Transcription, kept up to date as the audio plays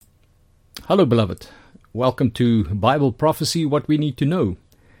Hello, beloved. Welcome to Bible Prophecy, What We Need to Know.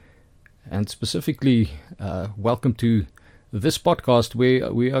 And specifically, welcome to this podcast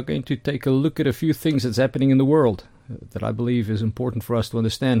where we are going to take a look at a few things that's happening in the world that I believe is important for us to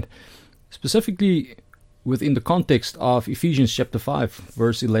understand, specifically within the context of Ephesians chapter 5,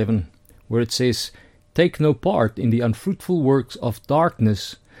 verse 11, where it says, "Take no part in the unfruitful works of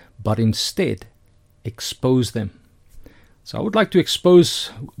darkness, but instead expose them." So I would like to expose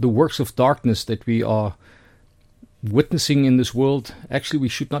the works of darkness that we are witnessing in this world. Actually, we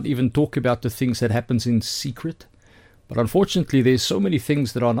should not even talk about the things that happens in secret. But unfortunately, there's so many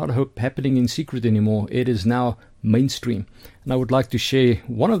things that are not happening in secret anymore. It is now mainstream. And I would like to share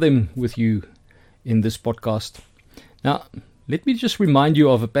one of them with you in this podcast. Now, let me just remind you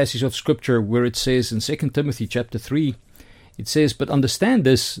of a passage of scripture where it says in 2 Timothy chapter 3, it says, "But understand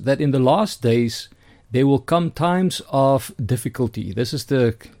this, that in the last days there will come times of difficulty." This is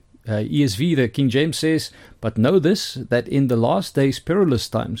the ESV, the King James says, "But know this, that in the last days perilous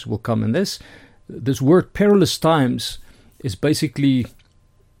times will come." And this word perilous times is basically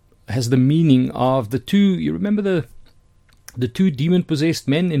has the meaning of the two. You remember the two demon-possessed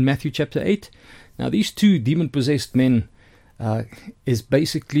men in Matthew chapter 8? Now these two demon-possessed men is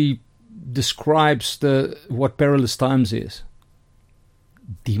basically describes what perilous times is.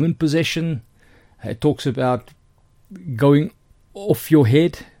 Demon possession. It talks about going off your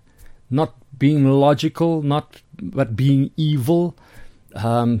head, not being logical, but being evil.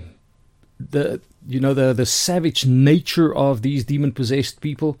 The savage nature of these demon-possessed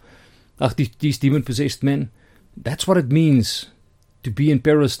people, these demon-possessed men. That's what it means to be in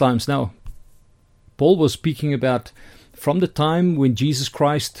perilous times. Now, Paul was speaking about from the time when Jesus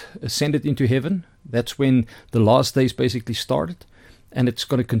Christ ascended into heaven. That's when the last days basically started. And it's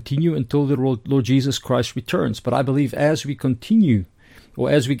going to continue until the Lord Jesus Christ returns. But I believe as we continue, or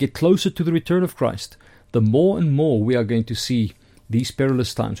as we get closer to the return of Christ, the more and more we are going to see these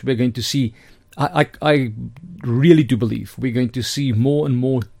perilous times. We're going to see, I really do believe, we're going to see more and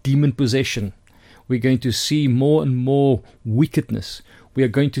more demon possession. We're going to see more and more wickedness. We are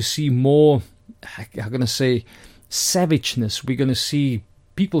going to see more, I'm going to say, savageness. We're going to see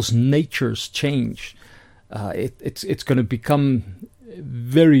people's natures change. It's going to become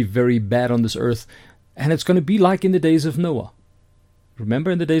very, very bad on this earth. And it's going to be like in the days of Noah.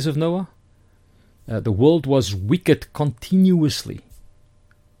 Remember in the days of Noah? The world was wicked continuously.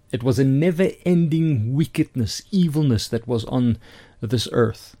 It was a never-ending wickedness, evilness that was on this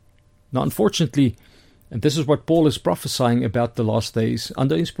earth. Now, unfortunately, and this is what Paul is prophesying about the last days,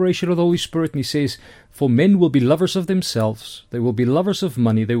 under inspiration of the Holy Spirit, and he says, "For men will be lovers of themselves, they will be lovers of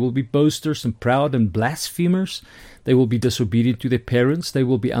money, they will be boasters and proud and blasphemers, they will be disobedient to their parents, they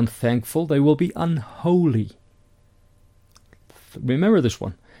will be unthankful, they will be unholy." Remember this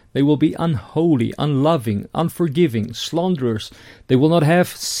one. They will be unholy, unloving, unforgiving, slanderers. They will not have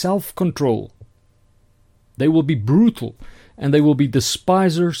self-control. They will be brutal, and they will be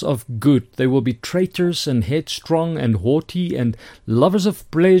despisers of good. They will be traitors and headstrong and haughty and lovers of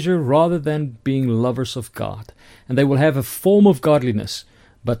pleasure rather than being lovers of God. And they will have a form of godliness,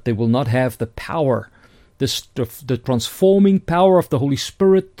 but they will not have the power, the transforming power of the Holy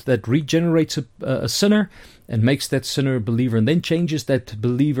Spirit that regenerates a sinner and makes that sinner a believer, and then changes that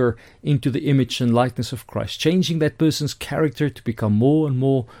believer into the image and likeness of Christ, changing that person's character to become more and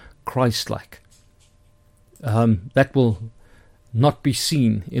more Christ-like. That will not be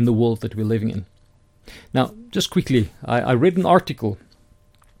seen in the world that we're living in. Now, just quickly, I read an article,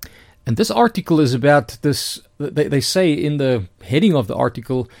 and this article is about this. They say in the heading of the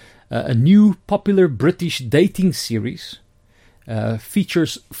article, a new popular British dating series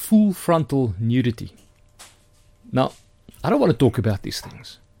features full frontal nudity. Now, I don't want to talk about these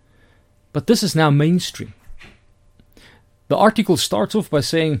things, but this is now mainstream. The article starts off by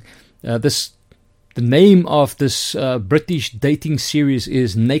saying the name of this British dating series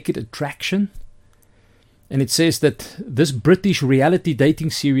is Naked Attraction. And it says that this British reality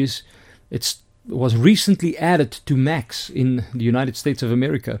dating series was recently added to Max in the United States of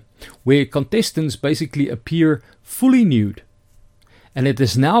America, where contestants basically appear fully nude. And it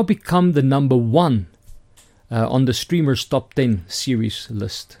has now become the number one on the streamer's top 10 series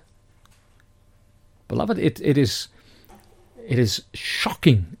list. Beloved, it is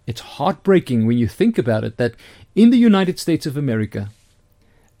shocking. It's heartbreaking when you think about it, that in the United States of America,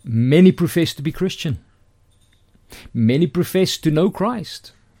 many profess to be Christian. Many profess to know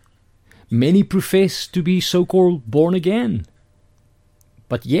Christ. Many profess to be so-called born again.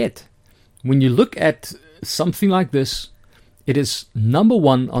 But yet, when you look at something like this, it is number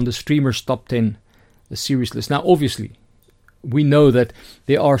one on the streamer's top 10 series list. Now, obviously, we know that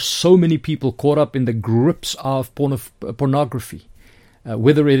there are so many people caught up in the grips of pornography,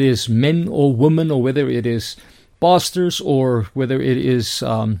 whether it is men or women, or whether it is pastors, or whether it is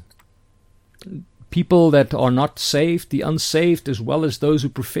people that are not saved, the unsaved, as well as those who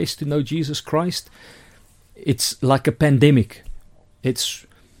profess to know Jesus Christ. It's like a pandemic. It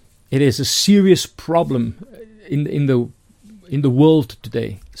is a serious problem in the world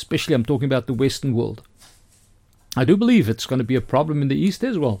today, especially I'm talking about the Western world. I do believe it's going to be a problem in the East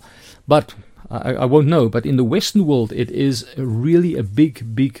as well, but I won't know. But in the Western world, it is really a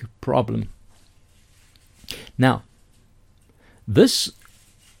big, big problem. Now, this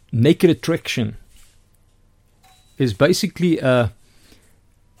naked attraction is basically a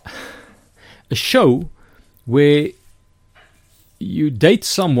show where you date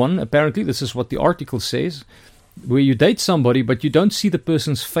someone. Apparently, this is what the article says, where you date somebody, but you don't see the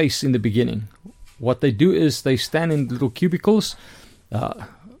person's face in the beginning. What they do is they stand in little cubicles. I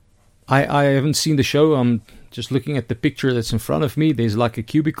haven't seen the show. I'm just looking at the picture that's in front of me. There's like a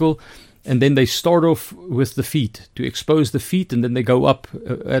cubicle, and then they start off with the feet to expose the feet, and then they go up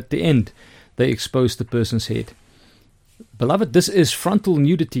at the end. They expose the person's head. Beloved, this is frontal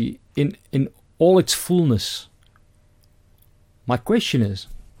nudity in all its fullness. My question is,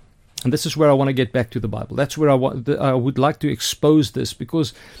 and this is where I want to get back to the Bible. That's where I would like to expose this,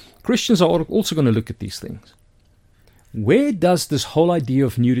 because Christians are also going to look at these things. Where does this whole idea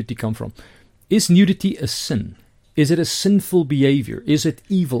of nudity come from? Is nudity a sin? Is it a sinful behavior? Is it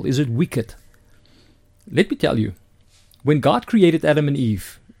evil? Is it wicked? Let me tell you, when God created Adam and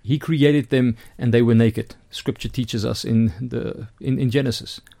Eve, He created them and they were naked. Scripture teaches us in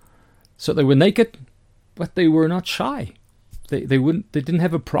Genesis. So they were naked, but they were not shy. They didn't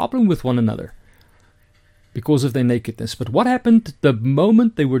have a problem with one another because of their nakedness. But what happened the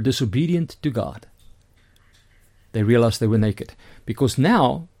moment they were disobedient to God? They realized they were naked, because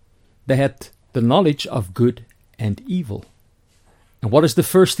now they had the knowledge of good and evil. And what is the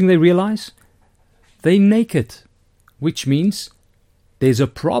first thing they realize? They're naked, which means there's a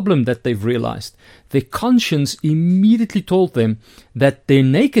problem that they've realized. Their conscience immediately told them that their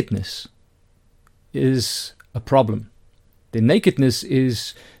nakedness is a problem. Their nakedness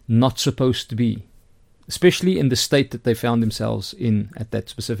is not supposed to be, especially in the state that they found themselves in at that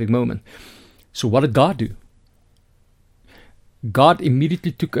specific moment. So what did God do? God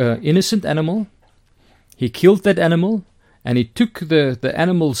immediately took an innocent animal. He killed that animal, and He took the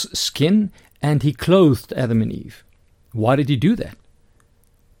animal's skin and He clothed Adam and Eve. Why did He do that?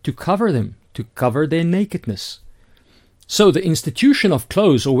 To cover them, to cover their nakedness. So the institution of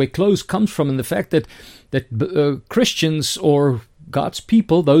clothes, or where clothes comes from, and the fact that Christians or God's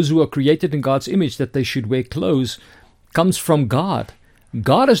people, those who are created in God's image, that they should wear clothes, comes from God.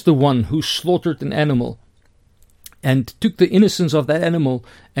 God is the one who slaughtered an animal and took the innocence of that animal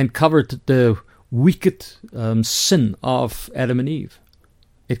and covered the wicked sin of Adam and Eve.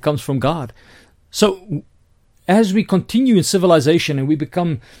 It comes from God. So as we continue in civilization and we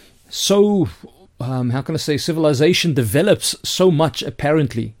become so, civilization develops so much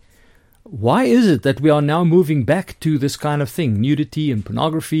apparently, why is it that we are now moving back to this kind of thing, nudity and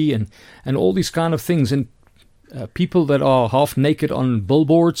pornography and all these kind of things, and people that are half naked on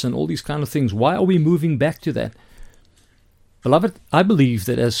billboards and all these kind of things? Why are we moving back to that? Beloved, I believe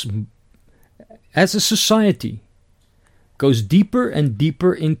that as a society goes deeper and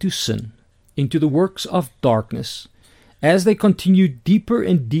deeper into sin, into the works of darkness, as they continue deeper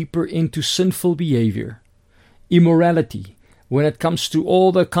and deeper into sinful behavior, immorality, when it comes to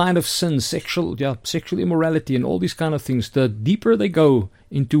all the kind of sins, sexual immorality and all these kind of things, the deeper they go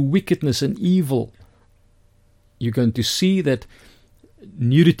into wickedness and evil, you're going to see that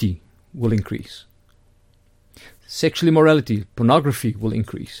nudity will increase. Sexual immorality, pornography will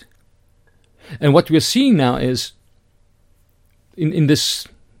increase. And what we're seeing now is, in this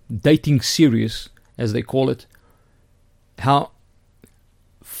dating series, as they call it, how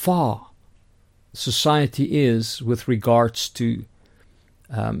far society is with regards to,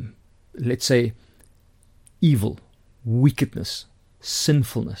 let's say, evil, wickedness,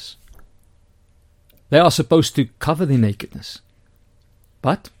 sinfulness. They are supposed to cover their nakedness.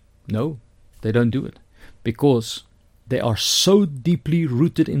 But, no, they don't do it. Because they are so deeply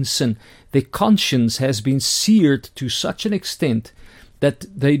rooted in sin. Their conscience has been seared to such an extent that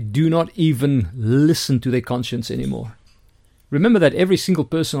they do not even listen to their conscience anymore. Remember that every single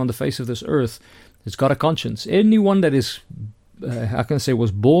person on the face of this earth has got a conscience. Anyone that is,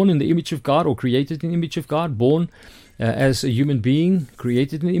 was born in the image of God, or created in the image of God, born as a human being,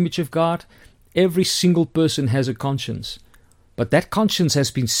 created in the image of God, every single person has a conscience. But that conscience has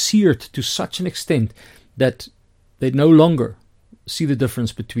been seared to such an extent that They no longer see the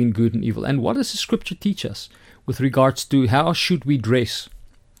difference between good and evil. And what does the scripture teach us with regards to how should we dress?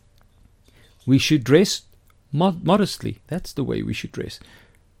 We should dress modestly. That's the way we should dress.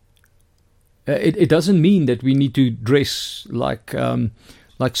 It doesn't mean that we need to dress like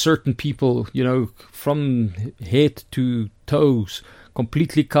certain people, from head to toes,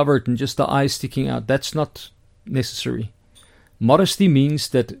 completely covered and just the eyes sticking out. That's not necessary. Modesty means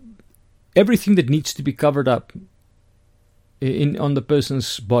that everything that needs to be covered up on the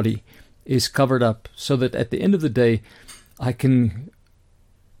person's body is covered up, so that at the end of the day, I can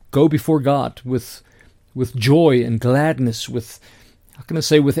go before God with joy and gladness,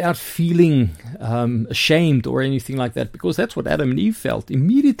 without feeling ashamed or anything like that, because that's what Adam and Eve felt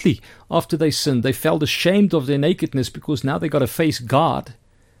immediately after they sinned. They felt ashamed of their nakedness because now they got to face God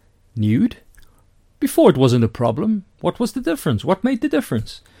nude. Before it wasn't a problem. What was the difference? What made the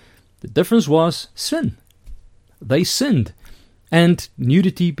difference? The difference was sin. They sinned, and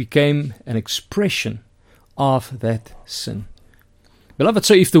nudity became an expression of that sin. Beloved,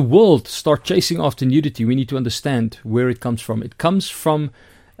 so if the world starts chasing after nudity, we need to understand where it comes from. It comes from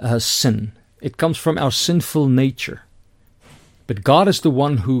sin. It comes from our sinful nature. But God is the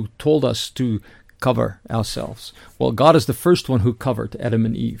one who told us to cover ourselves. Well, God is the first one who covered Adam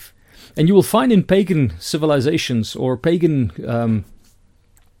and Eve. And you will find in pagan civilizations or pagan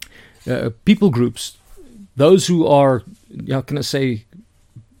people groups, those who are,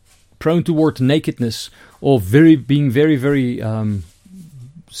 prone toward nakedness or being very, very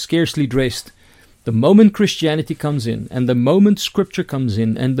scarcely dressed. The moment Christianity comes in, and the moment Scripture comes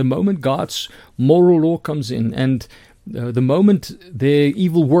in, and the moment God's moral law comes in, and the moment their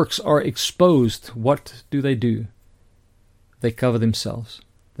evil works are exposed, what do? They cover themselves.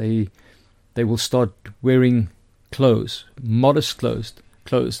 They will start wearing clothes, modest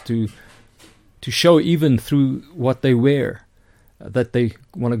clothes to show even through what they wear that they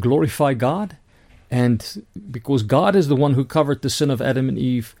want to glorify God. And because God is the one who covered the sin of Adam and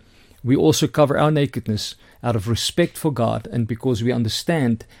Eve, we also cover our nakedness out of respect for God, and because we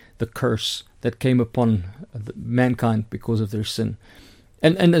understand the curse that came upon mankind because of their sin.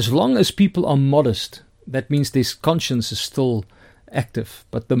 And as long as people are modest, that means their conscience is still active.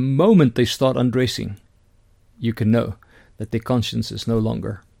 But the moment they start undressing, you can know that their conscience is no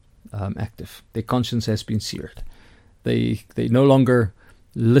longer active. Their conscience has been seared. They no longer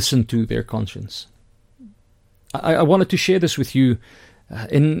listen to their conscience. I wanted to share this with you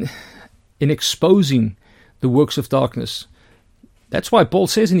in exposing the works of darkness. That's why Paul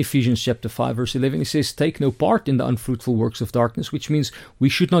says in Ephesians chapter 5, verse 11, he says, take no part in the unfruitful works of darkness, which means we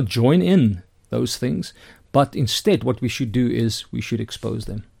should not join in those things, but instead what we should do is we should expose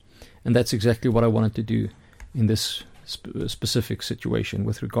them. And that's exactly what I wanted to do in this specific situation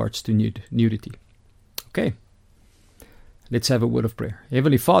with regards to nudity. Okay. Let's have a word of prayer.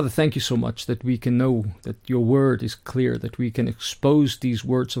 Heavenly Father, thank you so much that we can know that your word is clear, that we can expose these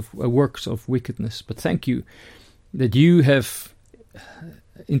works of wickedness. But thank you that you have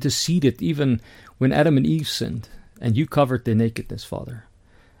interceded even when Adam and Eve sinned, and you covered their nakedness, Father.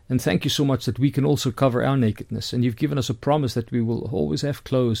 And thank you so much that we can also cover our nakedness. And you've given us a promise that we will always have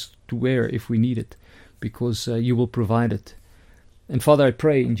clothes to wear if we need it, because you will provide it. And Father, I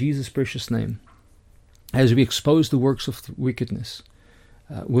pray in Jesus' precious name, as we expose the works of wickedness,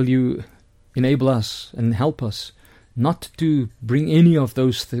 will you enable us and help us not to bring any of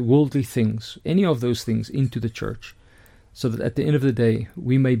those worldly things, any of those things into the church, so that at the end of the day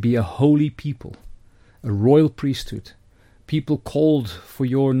we may be a holy people, a royal priesthood, people called for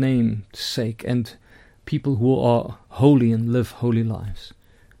your name's sake, and people who are holy and live holy lives.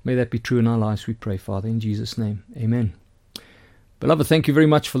 May that be true in our lives, we pray, Father, in Jesus' name. Amen. Beloved, thank you very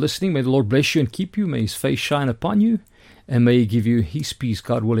much for listening. May the Lord bless you and keep you. May his face shine upon you, and may he give you his peace,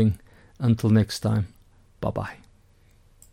 God willing. Until next time, bye-bye.